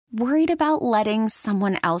Worried about letting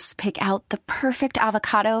someone else pick out the perfect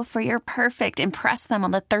avocado for your perfect impress them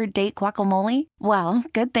on the third date guacamole? Well,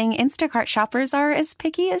 good thing Instacart shoppers are as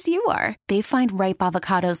picky as you are. They find ripe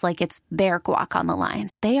avocados like it's their guac on the line.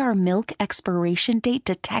 They are milk expiration date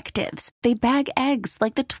detectives. They bag eggs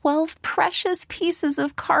like the 12 precious pieces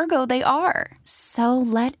of cargo they are. So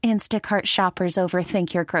let Instacart shoppers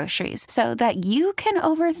overthink your groceries so that you can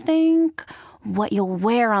overthink what you'll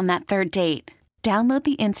wear on that third date. Download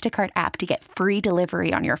the Instacart app to get free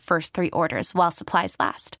delivery on your first 3 orders while supplies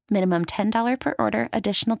last. Minimum $10 per order.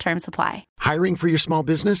 Additional terms apply. Hiring for your small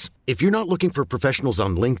business? If you're not looking for professionals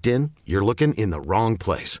on LinkedIn, you're looking in the wrong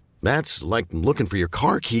place. That's like looking for your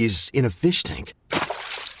car keys in a fish tank.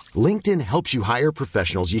 LinkedIn helps you hire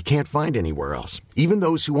professionals you can't find anywhere else, even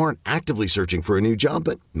those who aren't actively searching for a new job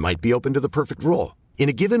but might be open to the perfect role. In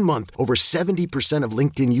a given month, over 70% of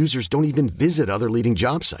LinkedIn users don't even visit other leading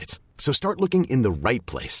job sites. So start looking in the right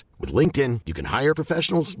place. With LinkedIn, you can hire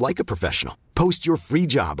professionals like a professional. Post your free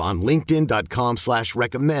job on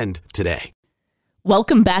linkedin.com/recommend today.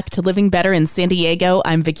 Welcome back to Living Better in San Diego.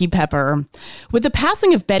 I'm Vicki Pepper. With the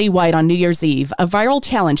passing of Betty White on New Year's Eve, a viral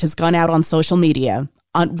challenge has gone out on social media.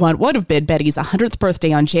 On what would have been Betty's 100th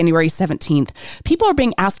birthday on January 17th, people are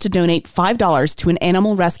being asked to donate $5 to an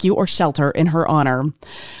animal rescue or shelter in her honor.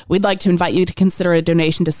 We'd like to invite you to consider a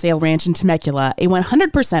donation to Sail Ranch in Temecula, a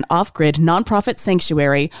 100% off-grid nonprofit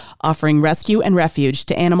sanctuary offering rescue and refuge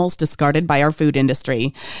to animals discarded by our food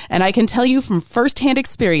industry. And I can tell you from firsthand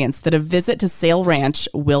experience that a visit to Sail Ranch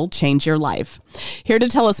will change your life. Here to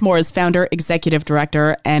tell us more is founder, executive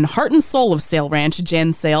director, and heart and soul of Sail Ranch,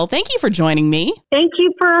 Jen Sail. Thank you for joining me. Thank you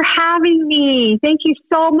for having me. Thank you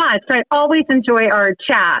so much. I always enjoy our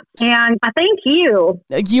chat, and thank you.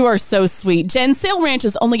 You are so sweet. Jen, Sail Ranch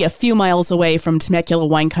is only a few miles away from Temecula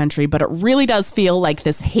wine country, but it really does feel like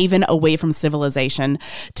this haven away from civilization.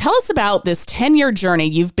 Tell us about this 10-year journey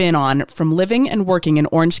you've been on from living and working in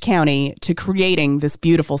Orange County to creating this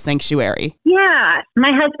beautiful sanctuary. Yeah,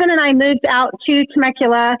 my husband and I moved out to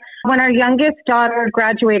Temecula when our youngest daughter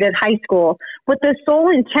graduated high school with the sole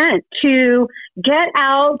intent to get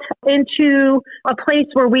out into a place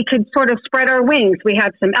where we could sort of spread our wings. We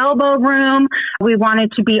had some elbow room. We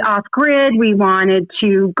wanted to be off-grid. We wanted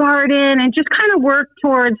to garden and just kind of work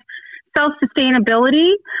towards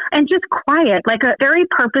self-sustainability and just quiet, like a very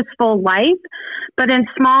purposeful life, but in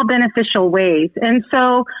small beneficial ways. And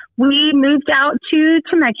so we moved out to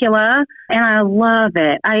Temecula, and I love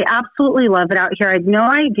it. I absolutely love it out here. I had no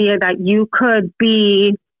idea that you could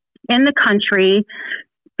be in the country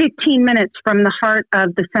 15 minutes from the heart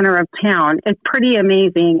of the center of town. It's pretty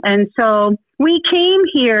amazing. And so we came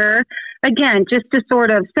here, again, just to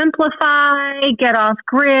sort of simplify, get off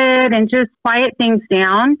grid, and just quiet things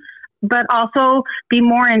down, but also be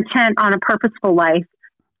more intent on a purposeful life.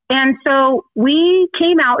 And so we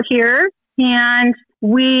came out here and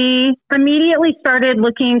we immediately started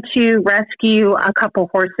looking to rescue a couple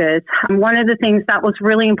horses. One of the things that was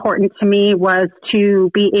really important to me was to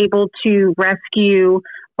be able to rescue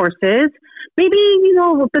horses. Maybe,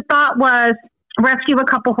 the thought was rescue a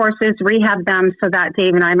couple horses, rehab them so that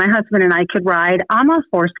Dave and I, my husband and I, could ride. I'm a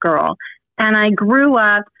horse girl, and I grew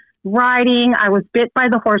up riding. I was bit by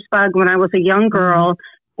the horse bug when I was a young girl,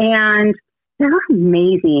 and they're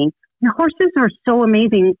amazing. The horses are so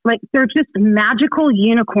amazing. Like, they're just magical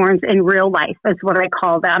unicorns in real life, is what I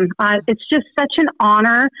call them. It's just such an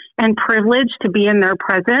honor and privilege to be in their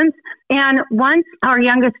presence. And once our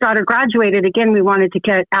youngest daughter graduated, again, we wanted to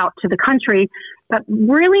get out to the country. But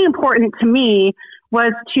really important to me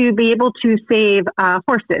was to be able to save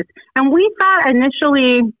horses. And we thought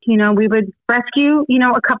initially, we would rescue,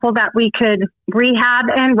 a couple that we could rehab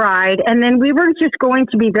and ride. And then we were just going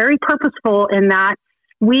to be very purposeful in that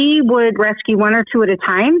we would rescue one or two at a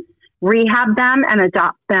time, rehab them, and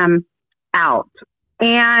adopt them out.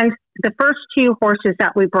 And the first 2 horses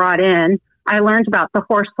that we brought in, I learned about the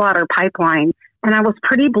horse slaughter pipeline. And I was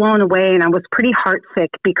pretty blown away, and I was pretty heartsick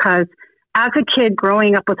because as a kid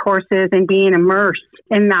growing up with horses and being immersed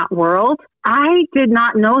in that world, I did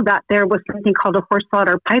not know that there was something called a horse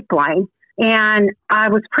slaughter pipeline. And I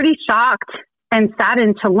was pretty shocked and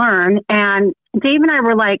saddened to learn. And Dave and I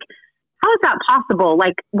were like, how is that possible?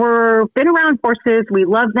 Like, we've been around horses, we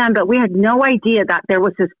love them, but we had no idea that there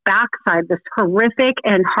was this backside, this horrific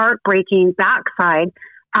and heartbreaking backside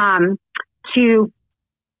to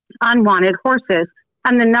unwanted horses.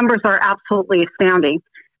 And the numbers are absolutely astounding.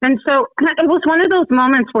 And so it was one of those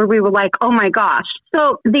moments where we were like, oh my gosh.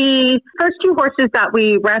 So the first 2 horses that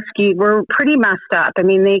we rescued were pretty messed up. I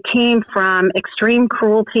mean, they came from extreme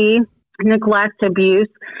cruelty neglect, abuse.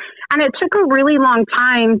 And it took a really long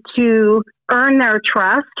time to earn their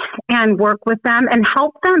trust and work with them and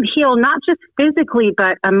help them heal, not just physically,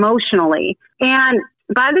 but emotionally. And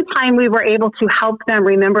by the time we were able to help them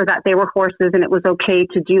remember that they were horses and it was okay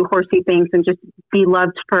to do horsey things and just be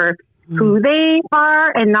loved for who they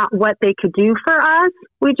are and not what they could do for us,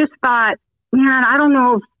 we just thought, man, I don't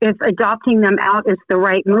know if adopting them out is the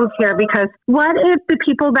right move here, because what if the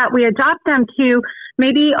people that we adopt them to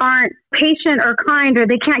maybe aren't patient or kind, or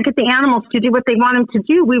they can't get the animals to do what they want them to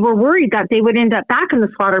do? We were worried that they would end up back in the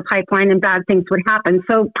slaughter pipeline and bad things would happen.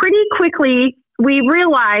 So pretty quickly, we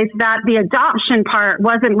realized that the adoption part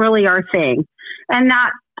wasn't really our thing and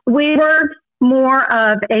that we were more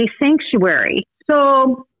of a sanctuary.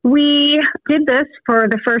 So we did this for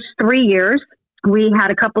the first 3 years. We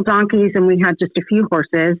had a couple donkeys and we had just a few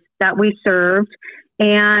horses that we served.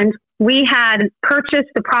 And we had purchased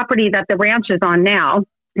the property that the ranch is on now,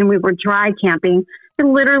 and we were dry camping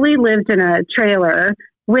and literally lived in a trailer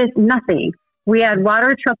with nothing. We had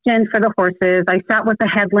water trucked in for the horses. I sat with a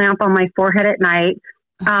headlamp on my forehead at night,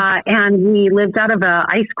 and we lived out of an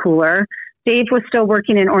ice cooler. Dave was still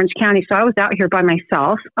working in Orange County, so I was out here by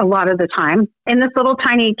myself a lot of the time. In this little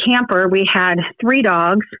tiny camper, we had 3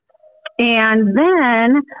 dogs. And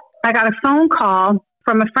then I got a phone call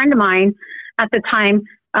from a friend of mine at the time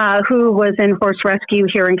who was in horse rescue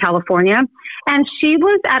here in California. And she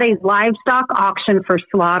was at a livestock auction for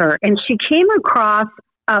slaughter. And she came across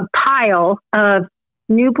a pile of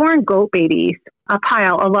newborn goat babies, a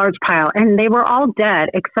large pile. And they were all dead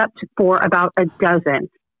except for about a dozen.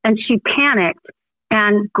 And she panicked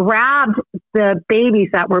and grabbed the babies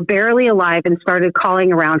that were barely alive and started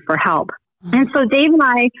calling around for help. And so Dave and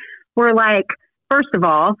I were like, first of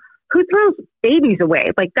all, who throws babies away?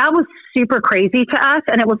 Like, that was super crazy to us.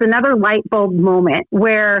 And it was another light bulb moment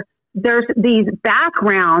where there's these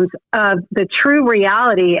backgrounds of the true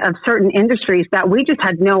reality of certain industries that we just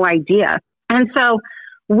had no idea. And so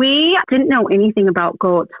we didn't know anything about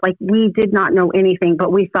goats. Like, we did not know anything,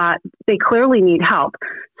 but we thought they clearly need help.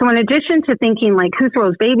 So in addition to thinking like, who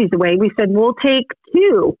throws babies away? We said, we'll take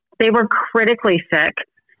 2. They were critically sick.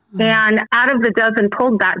 And out of the dozen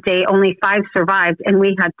pulled that day, only 5 survived, and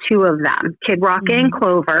we had 2 of them, Kid Rock and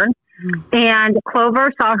Clover. And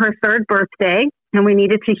Clover saw her 3rd birthday, and we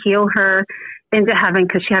needed to heal her into heaven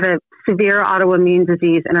because she had a severe autoimmune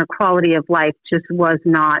disease, and her quality of life just was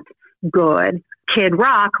not good. Kid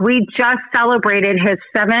Rock, we just celebrated his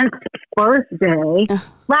 7th birthday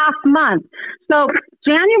last month. So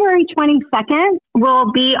January 22nd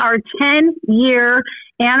will be our 10-year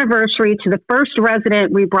anniversary to the first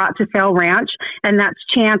resident we brought to Sail Ranch, and that's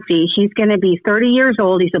Chansey. He's going to be 30 years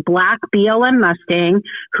old. He's a black BLM Mustang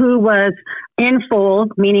who was in foal,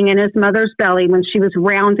 meaning in his mother's belly, when she was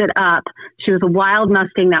rounded up. She was a wild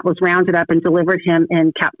Mustang that was rounded up and delivered him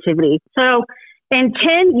in captivity. So in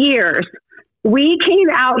 10 years, we came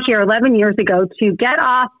out here 11 years ago to get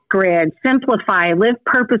off grid, simplify, live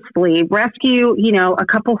purposefully, rescue, a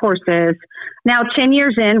couple horses. Now, 10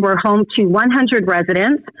 years in, we're home to 100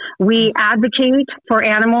 residents. We advocate for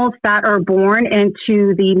animals that are born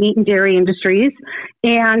into the meat and dairy industries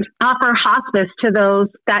and offer hospice to those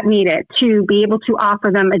that need it, to be able to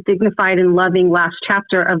offer them a dignified and loving last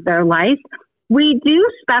chapter of their life. We do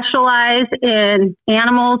specialize in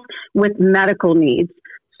animals with medical needs.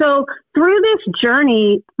 So through this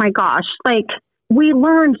journey, my gosh, we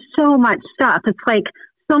learned so much stuff. It's like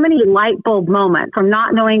so many light bulb moments, from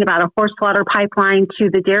not knowing about a horse slaughter pipeline to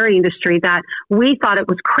the dairy industry, that we thought it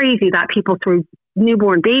was crazy that people threw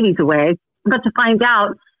newborn babies away. But to find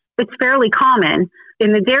out it's fairly common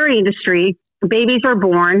in the dairy industry, babies are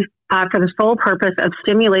born for the sole purpose of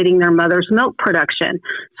stimulating their mother's milk production.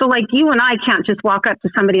 So like, you and I can't just walk up to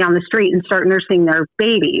somebody on the street and start nursing their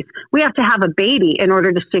babies. We have to have a baby in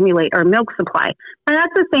order to stimulate our milk supply. And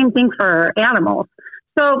that's the same thing for animals.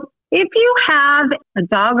 So if you have a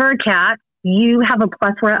dog or a cat, you have a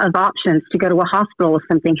plethora of options to go to a hospital if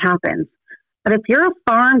something happens. But if you're a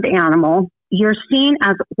farmed animal, you're seen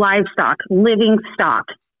as livestock, living stock,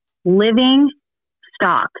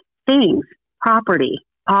 things, property,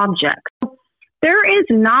 objects. There is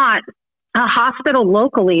not a hospital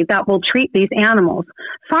locally that will treat these animals.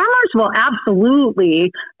 Farmers will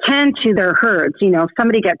absolutely tend to their herds. If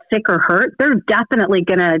somebody gets sick or hurt, they're definitely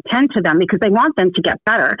going to tend to them because they want them to get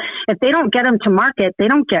better. If they don't get them to market, they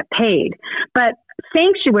don't get paid. But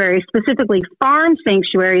sanctuaries, specifically farm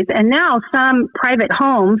sanctuaries, and now some private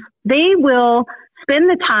homes, they will spend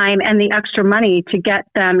the time and the extra money to get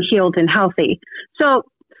them healed and healthy. So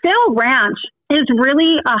Sail Ranch is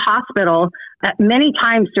really a hospital many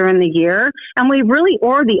times during the year. And we really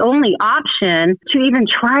are the only option to even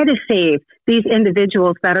try to save these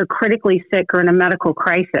individuals that are critically sick or in a medical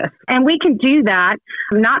crisis. And we can do that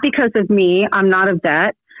not because of me. I'm not a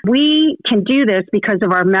vet. We can do this because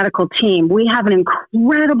of our medical team. We have an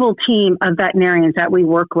incredible team of veterinarians that we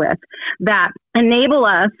work with that enable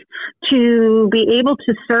us to be able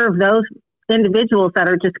to serve those individuals that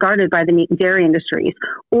are discarded by the meat and dairy industries,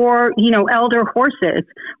 or, elder horses.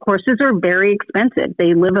 Horses are very expensive.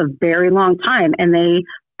 They live a very long time, and they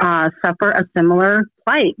suffer a similar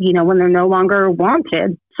plight, when they're no longer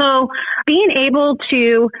wanted. So being able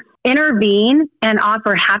to intervene and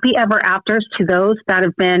offer happy ever afters to those that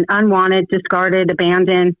have been unwanted, discarded,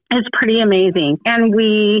 abandoned is pretty amazing. And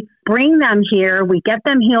we bring them here, we get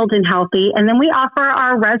them healed and healthy, and then we offer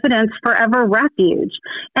our residents forever refuge.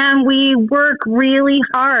 And we work really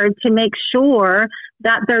hard to make sure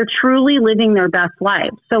that they're truly living their best life.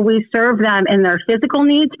 So we serve them in their physical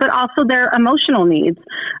needs, but also their emotional needs.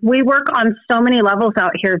 We work on so many levels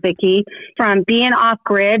out here, Vicki, from being off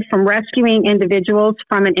grid, from rescuing individuals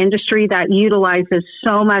from an industry that utilizes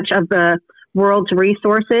so much of the world's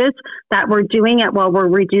resources, that we're doing it while we're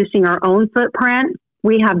reducing our own footprint.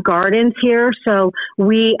 We have gardens here, so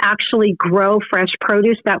we actually grow fresh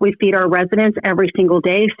produce that we feed our residents every single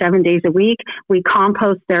day, 7 days a week. We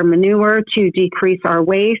compost their manure to decrease our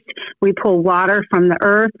waste. We pull water from the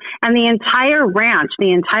earth. And the entire ranch, the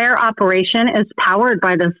entire operation is powered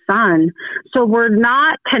by the sun. So we're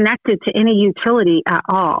not connected to any utility at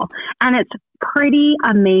all. And it's pretty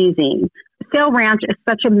amazing. Sale Ranch is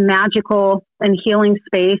such a magical and healing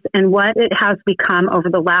space, and what it has become over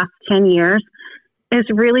the last 10 years is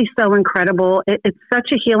really so incredible. It's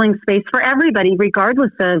such a healing space for everybody,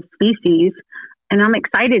 regardless of species. And I'm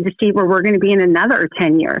excited to see where we're going to be in another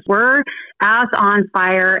 10 years. We're as on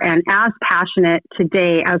fire and as passionate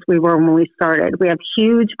today as we were when we started. We have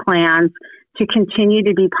huge plans to continue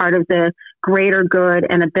to be part of the greater good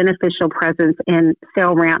and a beneficial presence in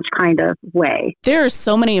Sale Ranch kind of way. There are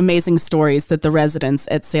so many amazing stories that the residents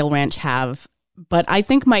at Sale Ranch have, but I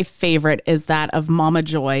think my favorite is that of Mama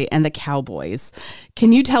Joy and the cowboys.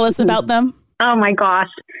 Can you tell us about them? Oh my gosh.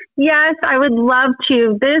 Yes, I would love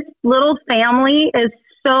to. This little family is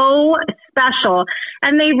so special,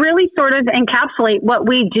 and they really sort of encapsulate what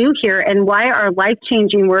we do here and why our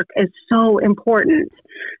life-changing work is so important.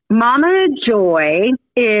 Mama Joy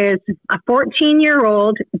is a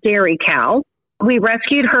 14-year-old dairy cow. We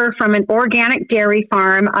rescued her from an organic dairy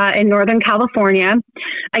farm in Northern California.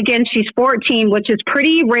 Again, she's 14, which is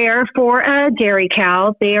pretty rare for a dairy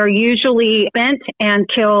cow. They are usually spent and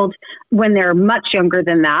killed when they're much younger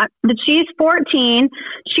than that. But she's 14.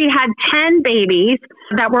 She had 10 babies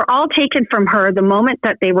that were all taken from her the moment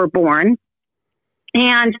that they were born.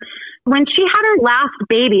 And when she had her last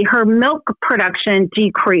baby, her milk production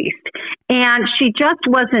decreased, and she just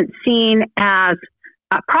wasn't seen as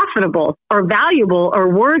profitable or valuable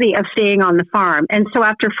or worthy of staying on the farm. And so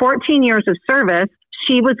after 14 years of service,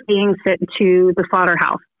 she was being sent to the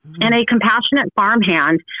slaughterhouse. Mm-hmm. And a compassionate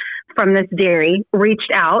farmhand from this dairy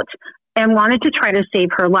reached out and wanted to try to save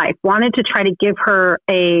her life, wanted to try to give her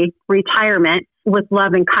a retirement with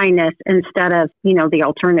love and kindness instead of, the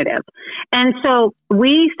alternative. And so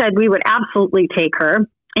we said we would absolutely take her.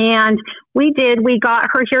 And we did. We got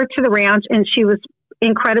her here to the ranch, and she was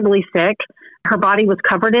incredibly sick. Her body was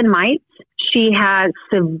covered in mites. She had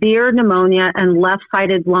severe pneumonia and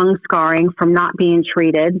left-sided lung scarring from not being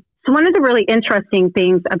treated. So one of the really interesting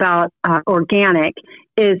things about organic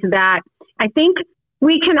is that I think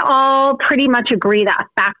we can all pretty much agree that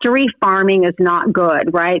factory farming is not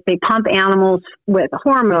good, right? They pump animals with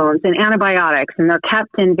hormones and antibiotics, and they're kept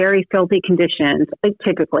in very filthy conditions,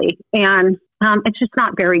 typically. And it's just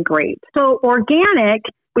not very great. So organic,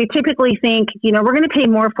 we typically think, we're going to pay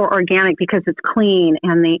more for organic because it's clean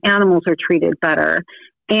and the animals are treated better.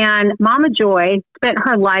 And Mama Joy spent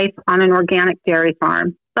her life on an organic dairy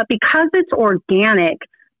farm. But because it's organic,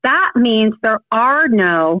 that means there are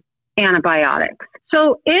no antibiotics.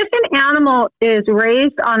 So if an animal is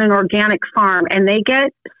raised on an organic farm and they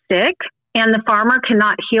get sick and the farmer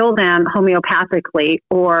cannot heal them homeopathically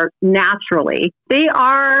or naturally, they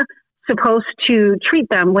are supposed to treat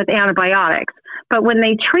them with antibiotics. But when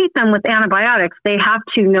they treat them with antibiotics, they have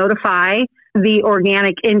to notify the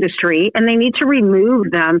organic industry and they need to remove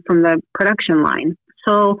them from the production line.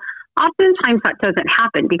 So oftentimes that doesn't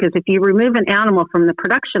happen because if you remove an animal from the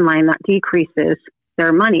production line, that decreases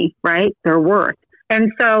their money, right? Their worth.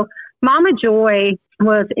 And so Mama Joy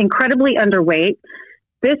was incredibly underweight.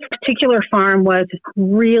 This particular farm was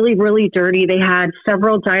really, really dirty. They had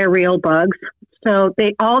several diarrheal bugs. So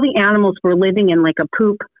all the animals were living in like a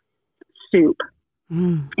poop soup.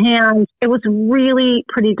 And it was really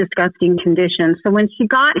pretty disgusting condition. So when she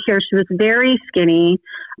got here, she was very skinny.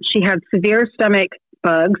 She had severe stomach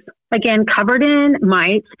bugs, again, covered in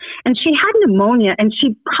mites, and she had pneumonia, and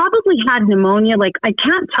she probably had pneumonia, like I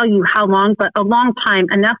can't tell you how long, but a long time,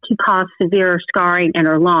 enough to cause severe scarring in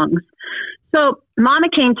her lungs. So Mama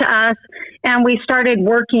came to us and we started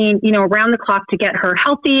working, around the clock to get her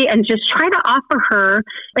healthy and just try to offer her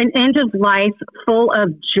an end of life full of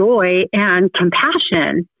joy and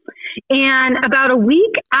compassion. And about a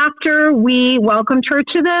week after we welcomed her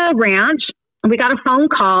to the ranch, we got a phone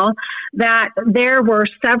call that there were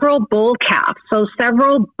several bull calves, so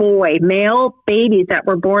several male babies that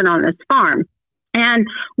were born on this farm. And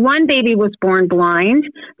one baby was born blind.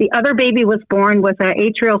 The other baby was born with an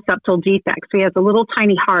atrial septal defect. So he has a little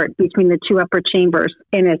tiny heart between the two upper chambers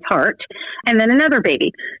in his heart. And then another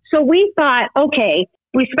baby. So we thought, okay,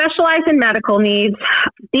 we specialize in medical needs.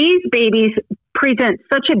 These babies present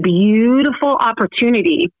such a beautiful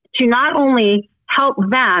opportunity to not only help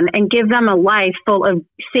them and give them a life full of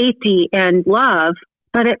safety and love,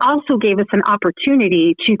 but it also gave us an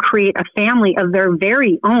opportunity to create a family of their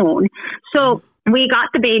very own. So we got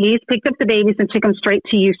the babies, picked up the babies, and took them straight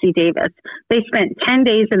to UC Davis. They spent 10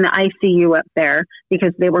 days in the ICU up there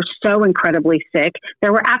because they were so incredibly sick.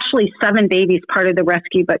 There were actually 7 babies part of the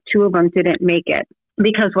rescue, but 2 of them didn't make it.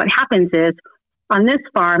 Because what happens is, on this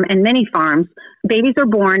farm and many farms, babies are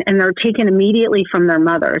born and they're taken immediately from their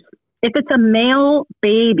mothers. If it's a male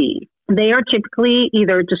baby, they are typically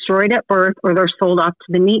either destroyed at birth or they're sold off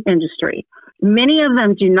to the meat industry. Many of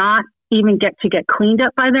them do not even get cleaned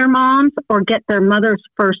up by their moms or get their mother's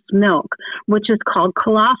first milk, which is called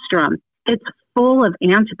colostrum. It's full of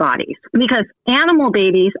antibodies because animal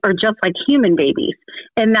babies are just like human babies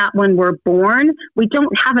in that when we're born, we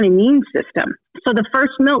don't have an immune system. So the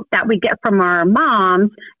first milk that we get from our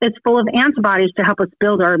moms is full of antibodies to help us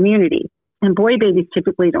build our immunity. And boy babies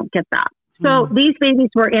typically don't get that. So these babies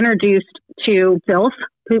were introduced to filth,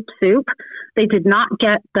 poop soup. They did not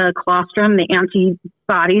get the colostrum, the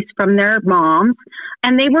antibodies from their moms,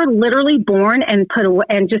 and they were literally born and put away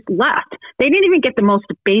and just left. They didn't even get the most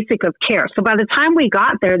basic of care. So by the time we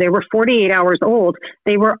got there, they were 48 hours old.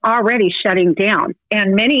 They were already shutting down,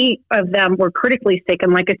 and many of them were critically sick.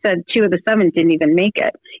 And like I said, 2 of the 7 didn't even make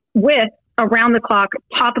it with around the clock,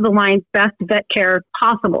 top of the line, best vet care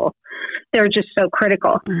possible. They're just so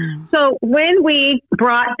critical. So when we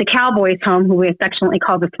brought the cowboys home, who we affectionately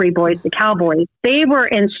call the 3 boys, the cowboys, they were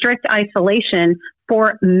in strict isolation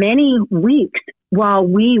for many weeks while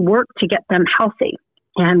we worked to get them healthy.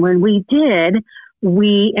 And when we did,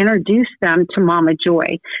 we introduced them to Mama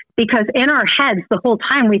Joy, because in our heads the whole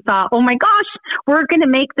time we thought, oh my gosh, we're going to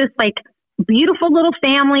make this like beautiful little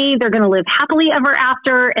family. They're going to live happily ever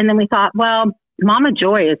after. And then we thought, well, Mama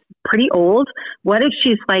Joy is pretty old. What if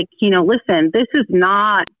she's like, listen, this is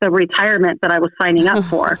not the retirement that I was signing up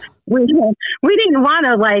for. We didn't want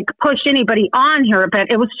to like push anybody on her,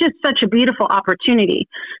 but it was just such a beautiful opportunity.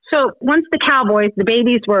 So once the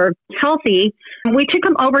babies were healthy, we took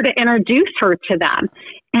them over to introduce her to them.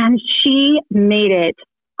 And she made it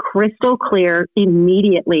crystal clear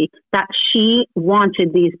immediately that she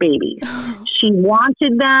wanted these babies. She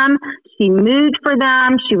wanted them. She moved for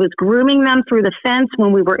them. She was grooming them through the fence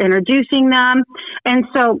when we were introducing them. And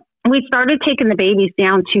so we started taking the babies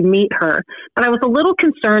down to meet her. But I was a little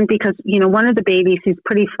concerned because, one of the babies, he's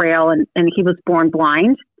pretty frail and he was born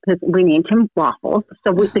blind because we named him Waffles.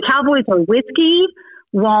 So the cowboys are Whiskey,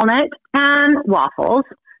 Walnut, and Waffles,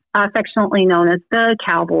 affectionately known as the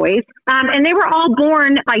cowboys. And they were all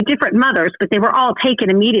born by different mothers, but they were all taken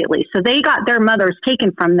immediately. So they got their mothers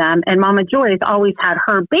taken from them, and Mama Joy has always had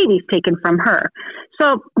her babies taken from her.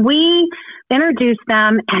 So we introduced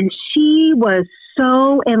them, and she was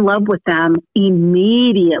so in love with them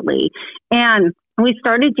immediately. And we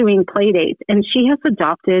started doing play dates, and she has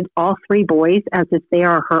adopted all 3 boys as if they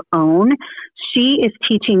are her own. She is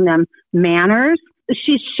teaching them manners.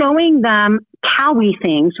 She's showing them cowy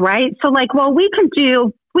things, right? So like, well, we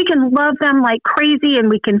can love them like crazy and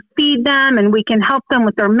we can feed them and we can help them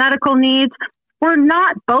with their medical needs. We're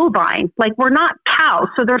not bovine, like we're not cows.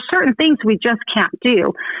 So there's certain things we just can't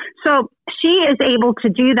do. So she is able to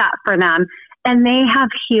do that for them. And they have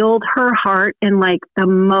healed her heart in like the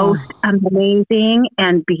most amazing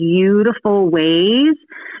and beautiful ways.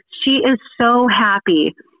 She is so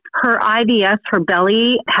happy. Her IBS, her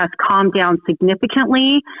belly has calmed down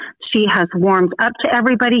significantly. She has warmed up to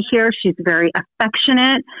everybody here. She's very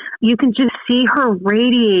affectionate. You can just see her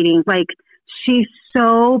radiating. Like she's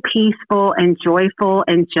so peaceful and joyful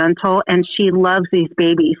and gentle, and she loves these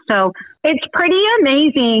babies. So it's pretty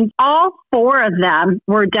amazing. All 4 of them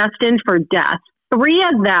were destined for death. 3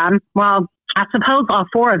 of them, well, I suppose all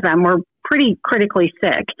 4 of them were pretty critically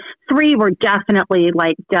sick. 3 were definitely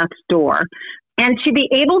like death's door. And to be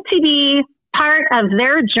able to be part of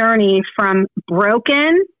their journey from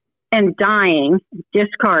broken and dying,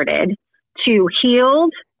 discarded, to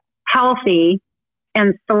healed, healthy,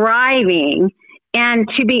 and thriving, and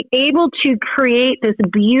to be able to create this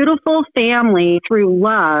beautiful family through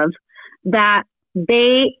love that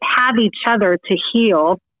they have each other to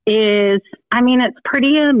heal is, I mean, it's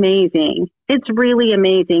pretty amazing. It's really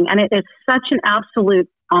amazing. And it is such an absolute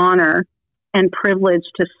honor and privilege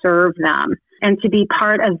to serve them. And to be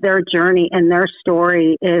part of their journey and their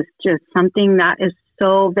story is just something that is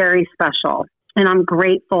so very special. And I'm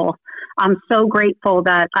grateful. I'm so grateful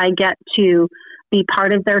that I get to be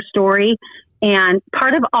part of their story and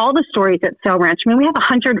part of all the stories at Sail Ranch. I mean, we have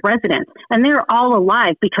 100 residents, and they're all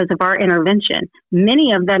alive because of our intervention.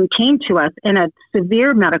 Many of them came to us in a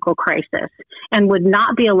severe medical crisis and would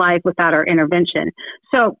not be alive without our intervention.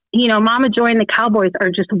 So, you know, Mama Joy and the Cowboys are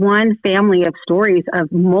just one family of stories,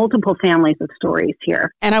 of multiple families of stories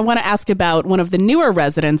here. And I want to ask about one of the newer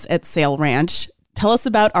residents at Sail Ranch. Tell us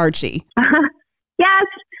about Archie. Yes.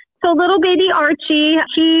 So little baby Archie,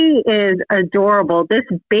 he is adorable. This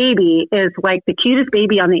baby is like the cutest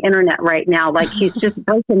baby on the internet right now. Like he's just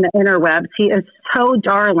breaking the interwebs. He is so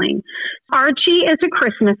darling. Archie is a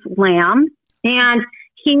Christmas lamb, and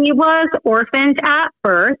he was orphaned at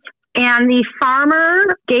birth. And the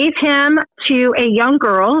farmer gave him to a young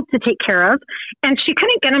girl to take care of, and she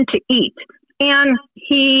couldn't get him to eat. And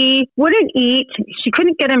he wouldn't eat. She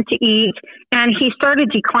couldn't get him to eat, and he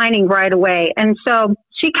started declining right away. And so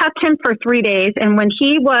she kept him for 3 days, and when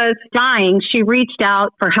he was dying, she reached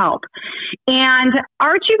out for help. And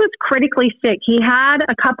Archie was critically sick. He had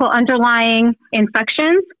a couple underlying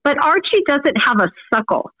infections, but Archie doesn't have a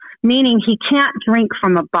suckle, meaning he can't drink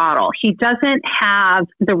from a bottle. He doesn't have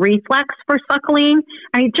the reflex for suckling,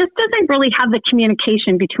 and he just doesn't really have the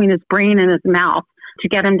communication between his brain and his mouth to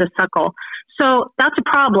get him to suckle. So that's a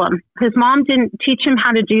problem. His mom didn't teach him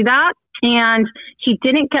how to do that, and he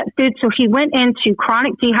didn't get food. So he went into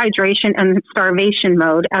chronic dehydration and starvation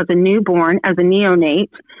mode as a newborn, as a neonate.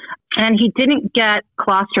 And he didn't get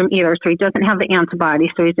colostrum either, so he doesn't have the antibodies,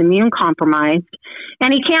 so he's immune compromised.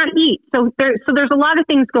 And he can't eat. So there's a lot of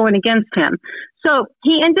things going against him. So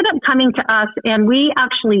he ended up coming to us, and we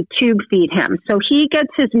actually tube feed him. So he gets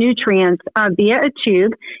his nutrients via a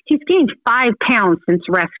tube. He's gained 5 pounds since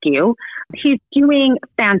rescue. He's doing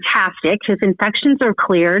fantastic. His infections are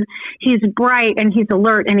cleared. He's bright and he's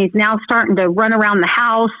alert, and he's now starting to run around the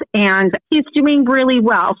house, and he's doing really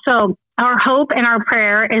well. So our hope and our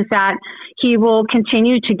prayer is that he will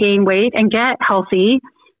continue to gain weight and get healthy.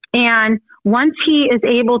 And once he is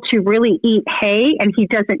able to really eat hay and he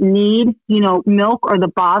doesn't need, milk or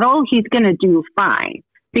the bottle, he's going to do fine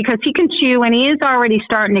because he can chew, and he is already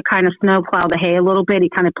starting to kind of snowplow the hay a little bit. He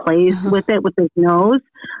kind of plays with it with his nose.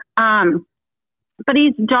 But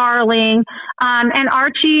he's darling. And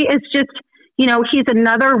Archie is just, he's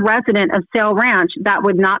another resident of Sail Ranch that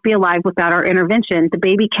would not be alive without our intervention. The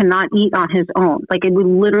baby cannot eat on his own. Like, we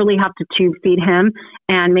literally have to tube feed him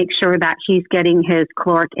and make sure that he's getting his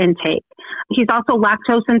caloric intake. He's also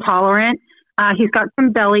lactose intolerant. He's got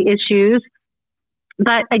some belly issues.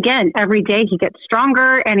 But again, every day he gets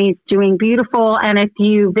stronger and he's doing beautiful. And if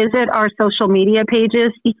you visit our social media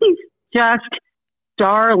pages, he's just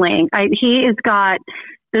darling. He has got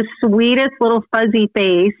the sweetest little fuzzy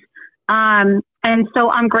face. And so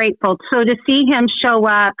I'm grateful. So to see him show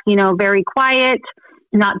up, very quiet,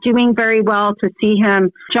 not doing very well, to see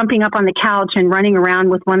him jumping up on the couch and running around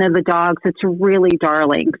with one of the dogs, it's really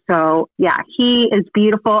darling. So yeah, he is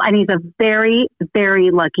beautiful, and he's a very,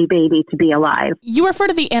 very lucky baby to be alive. You refer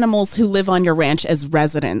to the animals who live on your ranch as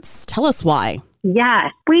residents. Tell us why.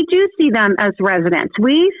 Yes, we do see them as residents.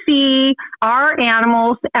 We see our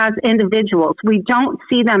animals as individuals. We don't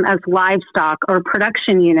see them as livestock or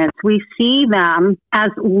production units. We see them as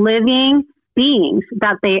living beings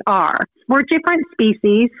that they are. We're different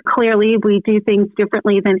species. Clearly, we do things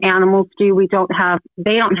differently than animals do. They don't have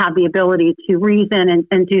the ability to reason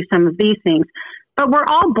and do some of these things. But we're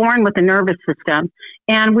all born with a nervous system,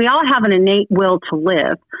 and we all have an innate will to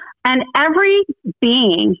live. And every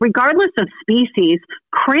being, regardless of species,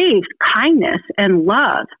 craves kindness and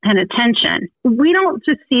love and attention. We don't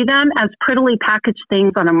just see them as prettily packaged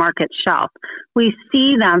things on a market shelf. We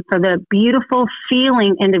see them for the beautiful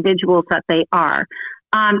feeling individuals that they are.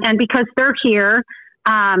 And because they're here,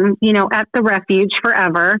 at the refuge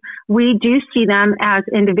forever. We do see them as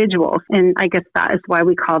individuals. And I guess that is why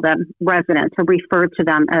we call them residents or refer to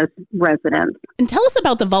them as residents. And tell us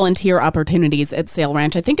about the volunteer opportunities at Sail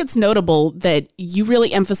Ranch. I think it's notable that you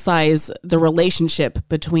really emphasize the relationship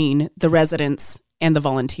between the residents and the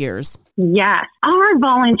volunteers. Yes. Our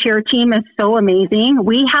volunteer team is so amazing.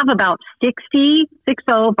 We have about 60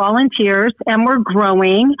 volunteers, and we're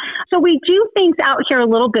growing. So we do things out here a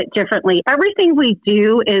little bit differently. Everything we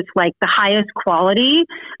do is like the highest quality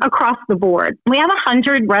across the board. We have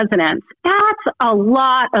 100 residents. That's a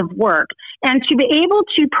lot of work. And to be able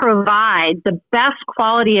to provide the best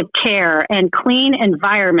quality of care and clean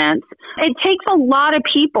environments, it takes a lot of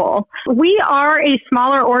people. We are a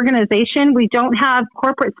smaller organization. We don't have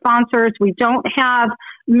corporate sponsors. We don't have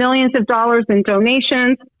millions of dollars in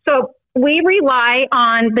donations. So we rely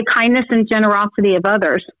on the kindness and generosity of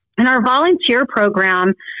others. And our volunteer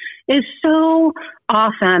program is so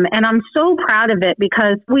awesome. And I'm so proud of it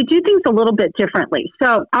because we do things a little bit differently.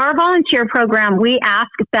 So our volunteer program, we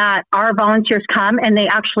ask that our volunteers come and they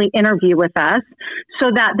actually interview with us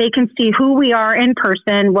so that they can see who we are in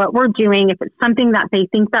person, what we're doing, if it's something that they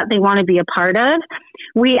think that they want to be a part of.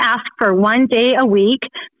 We ask for 1 day a week,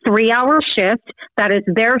 3-hour shift. That is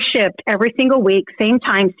their shift every single week, same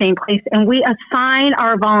time, same place. And we assign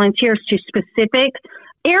our volunteers to specific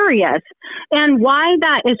areas. And why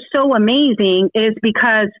that is so amazing is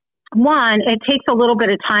because, one, it takes a little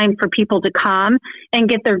bit of time for people to come and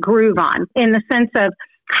get their groove on in the sense of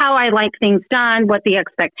how I like things done, what the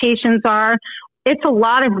expectations are. It's a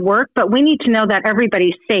lot of work, but we need to know that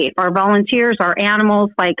everybody's safe. Our volunteers, our animals,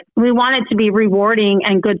 we want it to be rewarding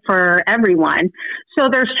and good for everyone. So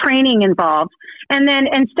there's training involved. And then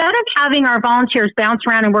instead of having our volunteers bounce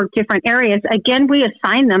around and work different areas, again, we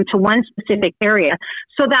assign them to one specific area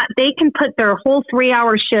so that they can put their whole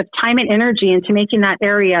 3-hour shift, time and energy into making that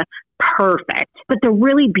area perfect. But the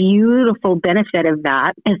really beautiful benefit of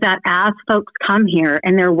that is that as folks come here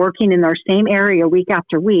and they're working in their same area week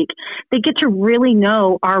after week, they get to really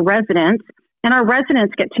know our residents, and our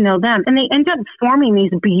residents get to know them. And they end up forming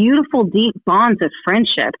these beautiful, deep bonds of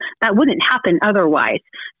friendship that wouldn't happen otherwise.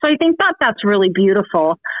 So I think that that's really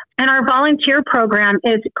beautiful. And our volunteer program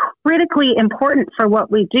is critically important for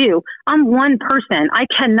what we do. I'm one person. I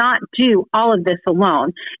cannot do all of this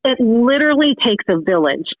alone. It literally takes a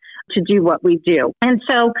village to do what we do. And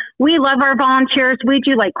so we love our volunteers. We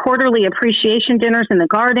do quarterly appreciation dinners in the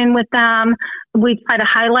garden with them. We try to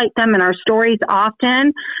highlight them in our stories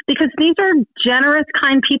often because these are generous,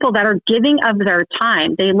 kind people that are giving of their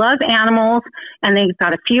time. They love animals and they've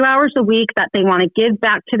got a few hours a week that they want to give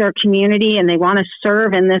back to their community and they want to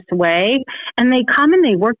serve in this way. And they come and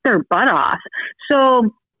they work their butt off. So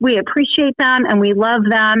we appreciate them and we love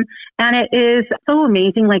them. And it is so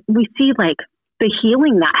amazing. We see the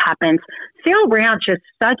healing that happens. Sail Ranch is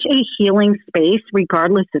such a healing space,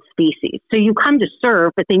 regardless of species. So you come to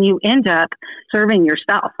serve, but then you end up serving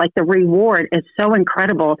yourself. The reward is so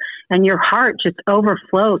incredible, and your heart just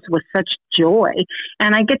overflows with such joy.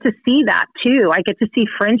 And I get to see that too. I get to see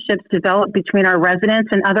friendships develop between our residents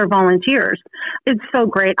and other volunteers. It's so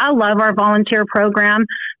great. I love our volunteer program.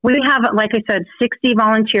 We have, like I said, 60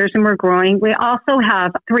 volunteers, and we're growing. We also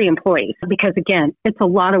have 3 employees because, again, it's a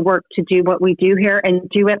lot of work to do what we do here and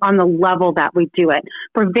do it on the level that we do it.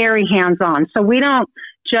 We're very hands-on. So we don't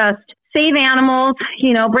just save animals,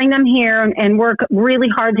 bring them here and work really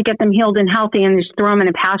hard to get them healed and healthy and just throw them in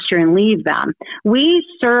a pasture and leave them. We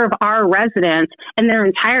serve our residents in their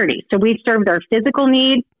entirety. So we serve their physical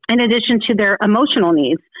needs in addition to their emotional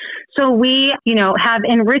needs. So we, have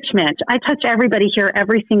enrichment. I touch everybody here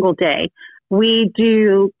every single day. We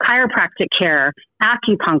do chiropractic care,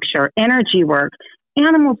 acupuncture, energy work.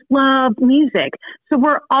 Animals love music. So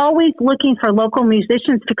we're always looking for local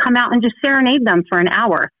musicians to come out and just serenade them for an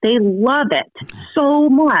hour. They love it so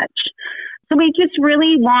much. So we just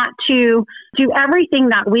really want to do everything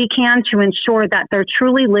that we can to ensure that they're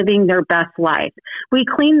truly living their best life. We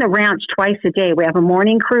clean the ranch twice a day. We have a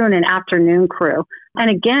morning crew and an afternoon crew. And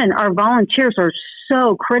again, our volunteers are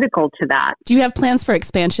so critical to that. Do you have plans for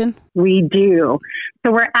expansion? We do.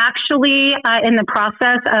 So we're actually in the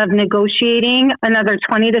process of negotiating another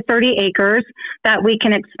 20 to 30 acres that we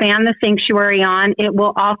can expand the sanctuary on. It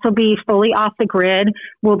will also be fully off the grid.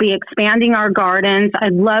 We'll be expanding our gardens.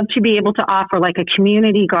 I'd love to be able to offer a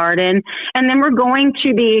community garden. And then we're going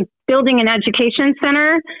to be building an education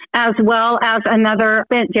center as well as another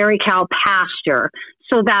dairy cow pasture.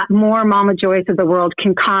 so that more Mama Joys of the world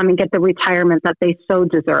can come and get the retirement that they so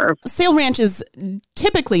deserve. Sail Ranch is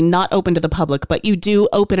typically not open to the public, but you do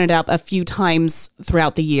open it up a few times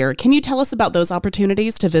throughout the year. Can you tell us about those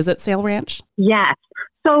opportunities to visit Sail Ranch? Yes.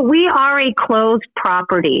 So we are a closed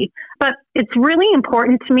property, but it's really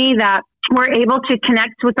important to me that we're able to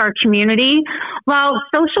connect with our community. While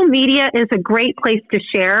social media is a great place to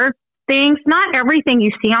share things, not everything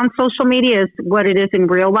you see on social media is what it is in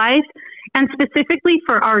real life. And specifically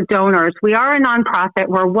for our donors, we are a nonprofit.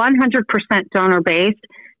 We're 100% donor-based.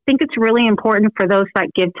 I think it's really important for those that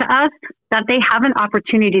give to us that they have an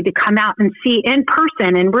opportunity to come out and see in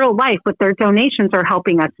person, in real life, what their donations are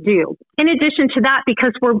helping us do. In addition to that,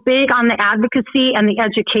 because we're big on the advocacy and the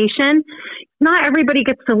education, not everybody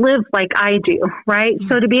gets to live like I do, right?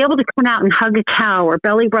 So to be able to come out and hug a cow or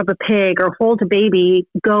belly rub a pig or hold a baby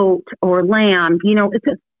goat or lamb,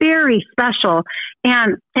 it's very special.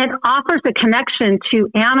 And it offers a connection to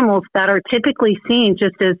animals that are typically seen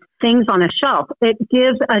just as things on a shelf. It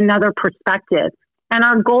gives another perspective. And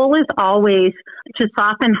our goal is always to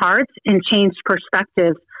soften hearts and change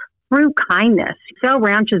perspectives through kindness. Sail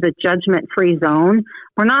Ranch is a judgment-free zone.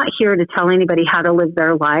 We're not here to tell anybody how to live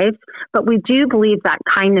their lives, but we do believe that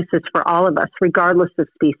kindness is for all of us, regardless of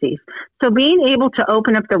species. So being able to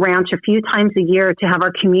open up the ranch a few times a year to have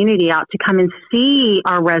our community out to come and see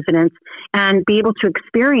our residents and be able to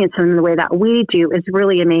experience them in the way that we do is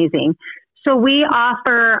really amazing. So we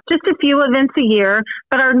offer just a few events a year,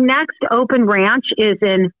 but our next open ranch is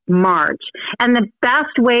in March. And the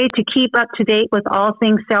best way to keep up to date with all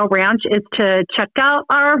things Sail Ranch is to check out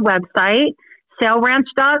our website,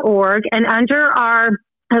 sailranch.org, and under our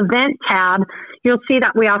event tab, you'll see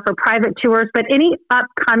that we offer private tours, but any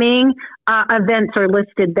upcoming events are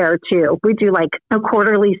listed there too. We do like a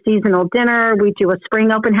quarterly seasonal dinner. We do a spring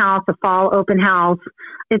open house, a fall open house.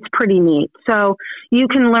 It's pretty neat. So you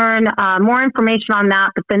can learn more information on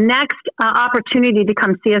that. But the next opportunity to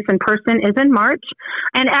come see us in person is in March.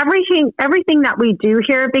 And everything that we do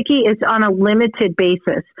here, Vicki, is on a limited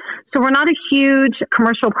basis. So we're not a huge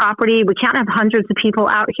commercial property. We can't have hundreds of people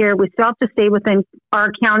out here. We still have to stay within our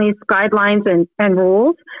county's guidelines and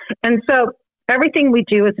rules. And so everything we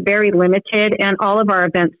do is very limited, and all of our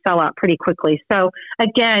events sell out pretty quickly. So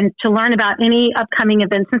again, to learn about any upcoming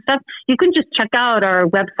events and stuff, you can just check out our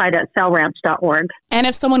website at sailranch.org. And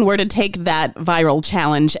if someone were to take that viral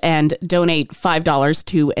challenge and donate $5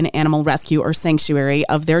 to an animal rescue or sanctuary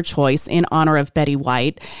of their choice in honor of Betty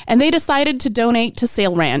White, and they decided to donate to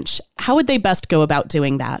Sail Ranch, how would they best go about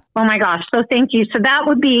doing that? Oh my gosh. So thank you. So that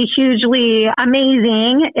would be hugely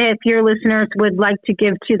amazing if your listeners would like to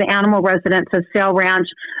give to the animal residents of Sail Ranch.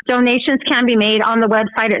 Donations can be made on the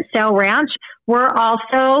website at Sail Ranch. We're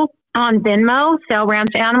also on Venmo, Sail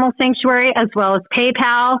Ranch Animal Sanctuary, as well as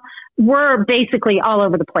PayPal. We're basically all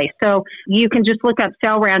over the place. So you can just look up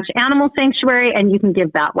Sail Ranch Animal Sanctuary and you can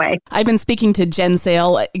give that way. I've been speaking to Jen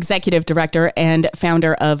Sail, Executive Director and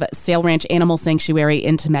founder of Sail Ranch Animal Sanctuary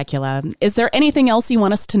in Temecula. Is there anything else you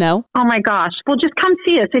want us to know? Oh my gosh. Well, just come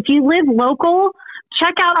see us. If you live local,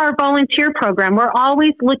 check out our volunteer program. We're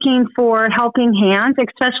always looking for helping hands,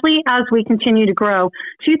 especially as we continue to grow.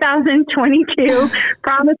 2022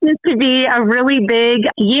 promises to be a really big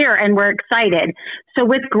year, and we're excited. So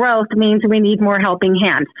with growth means we need more helping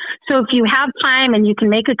hands. So if you have time and you can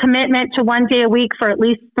make a commitment to 1 day a week for at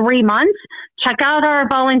least 3 months, check out our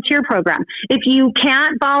volunteer program. If you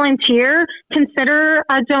can't volunteer, consider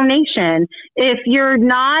a donation. If you're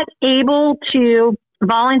not able to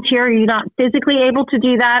volunteer, you're not physically able to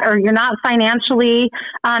do that, or you're not financially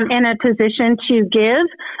in a position to give,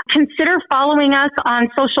 consider following us on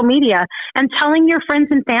social media and telling your friends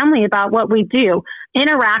and family about what we do.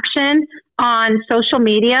 Interaction on social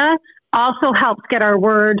media also helps get our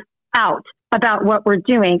word out about what we're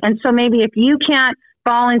doing. And so maybe if you can't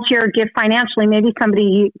volunteer or give financially, maybe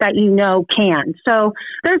somebody that you know can. So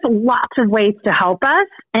there's lots of ways to help us,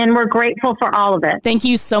 and we're grateful for all of it. Thank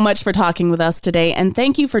you so much for talking with us today, and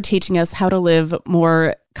thank you for teaching us how to live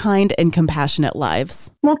more kind and compassionate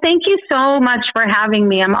lives. Well, thank you so much for having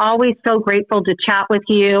me. I'm always so grateful to chat with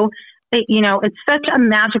you. It's such a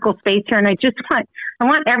magical space here, and I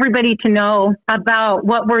want everybody to know about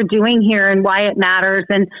what we're doing here and why it matters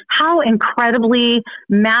and how incredibly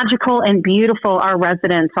magical and beautiful our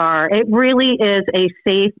residents are. It really is a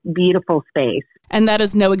safe, beautiful space. And that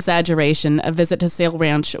is no exaggeration. A visit to Sail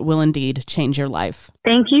Ranch will indeed change your life.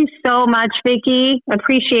 Thank you so much, Vicki.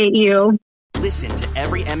 Appreciate you. Listen to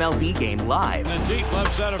every MLB game live. In the deep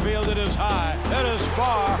left center field, it is high, it is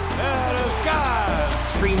far, it is gone.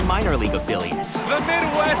 Stream minor league affiliates. The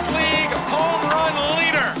Midwest League home run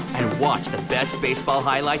leader. And watch the best best baseball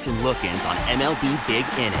highlights and look-ins on MLB Big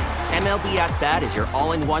Inning. MLB At Bat is your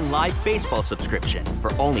all-in-one live baseball subscription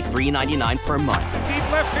for only $3.99 per month.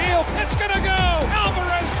 Deep left field. It's going to go.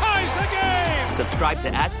 Alvarez ties the game. Subscribe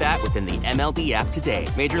to At Bat within the MLB app today.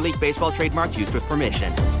 Major League Baseball trademarks used with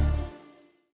permission.